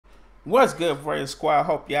What's good, Warrior Squad?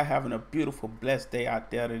 Hope y'all having a beautiful, blessed day out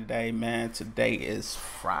there today, man. Today is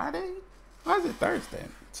Friday. Why is it Thursday?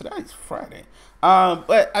 Today's Friday.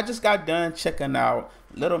 But I just got done checking out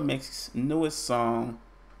Little Mix's newest song,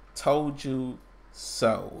 "Told You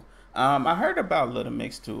So." I heard about Little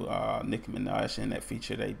Mix to Nicki Minaj and that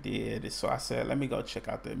feature they did, so I said, let me go check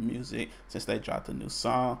out their music since they dropped a new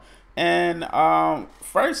song. And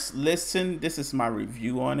first listen, this is my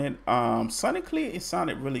review on it. Sonically, it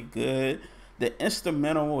sounded really good. The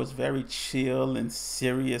instrumental was very chill and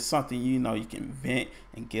serious, something you can vent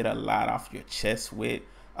and get a lot off your chest with.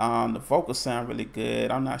 The vocals sound really good.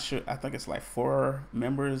 I'm not sure. I think it's like four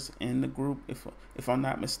members in the group. If I'm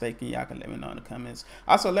not mistaken, y'all can let me know in the comments.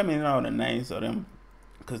 Also, let me know the names of them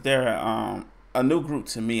because they're a new group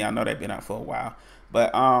to me. I know they've been out for a while,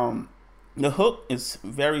 but the hook is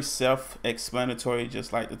very self-explanatory,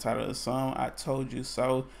 just like the title of the song. I told you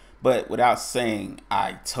so, but without saying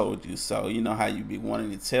 "I told you so." You know how you be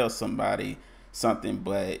wanting to tell somebody something,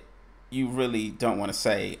 but you really don't want to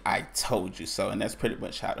say "I told you so," and that's pretty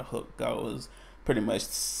much how the hook goes. Pretty much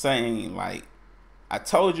saying like, "I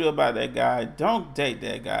told you about that guy. Don't date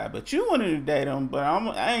that guy." But you wanted to date him, but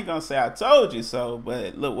I ain't gonna say I told you so.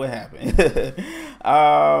 But look what happened.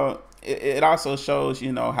 It also shows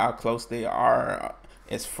how close they are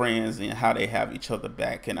as friends and how they have each other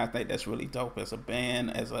back, and I think that's really dope as a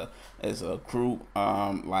band, as a group.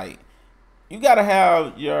 Like you gotta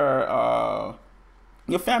have your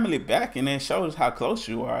family back, and it shows how close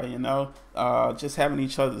you are. Just having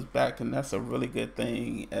each other's back, and that's a really good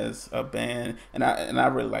thing as a band. And I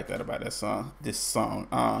really like that about that song. This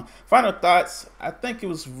song. Final thoughts. I think it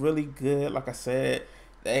was really good. Like I said,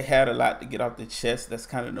 they had a lot to get off the chest. That's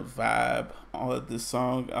kind of the vibe of this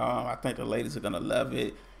song. I think the ladies are gonna love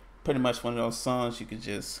it. Pretty much one of those songs you could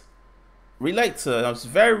just relate to. It's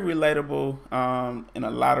very relatable in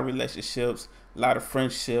a lot of relationships, a lot of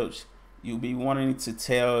friendships. You'll be wanting to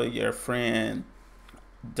tell your friend,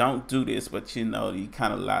 don't do this, but you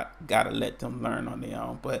kind of gotta let them learn on their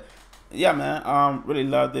own. But yeah, man, really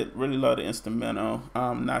loved it. Really loved the instrumental.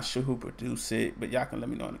 Not sure who produced it, but y'all can let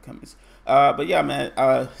me know in the comments. But yeah,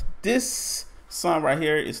 man, this song right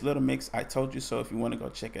here is Little Mix. I told you so. If you want to go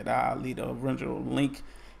check it out, I'll leave the original link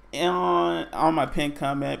on my pinned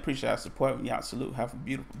comment. Appreciate our support. Y'all salute. Have a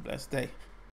beautiful, blessed day.